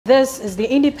This is the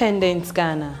Independent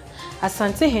Ghana.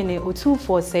 Asantehene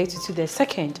Otumfuo Tutu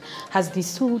II has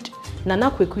destooled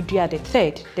Kwaku Duah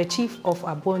III, the chief of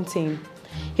Abuontem.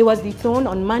 He was dethroned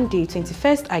on Monday,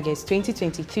 21st August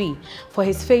 2023, for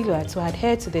his failure to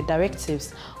adhere to the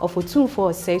directives of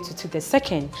Otumfuo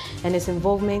Tutu II and his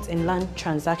involvement in land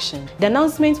transactions. The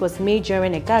announcement was made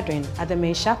during a gathering at the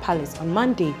Mensha Palace on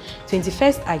Monday,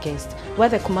 21st August, where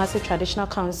the Kumasi Traditional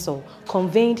Council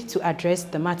convened to address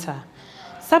the matter.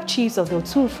 Sub-chiefs of the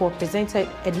Otumfuo presented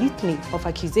a litany of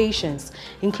accusations,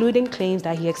 including claims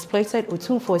that he exploited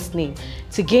Otumfuo's name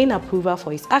to gain approval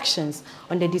for his actions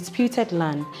on the disputed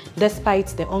land, despite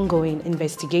the ongoing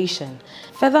investigation.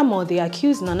 Furthermore, they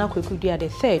accused Kwaku Duah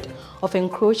III of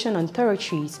encroaching on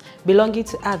territories belonging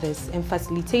to others and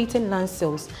facilitating land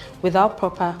sales without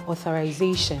proper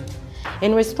authorization.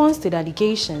 In response to the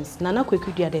allegations,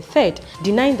 Kwaku Duah III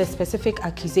denied the specific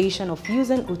accusation of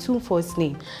using Otumfuo's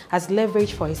name as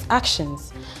leverage for his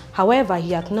actions. However,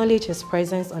 he acknowledged his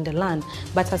presence on the land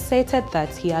but asserted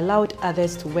that he allowed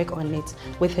others to work on it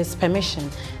with his permission.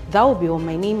 That will be all.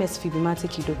 My name is Fibimati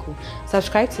Kidoku.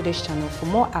 Subscribe to this channel for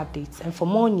more updates, and for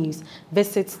more news,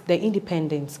 visit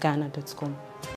theindependenceghana.com.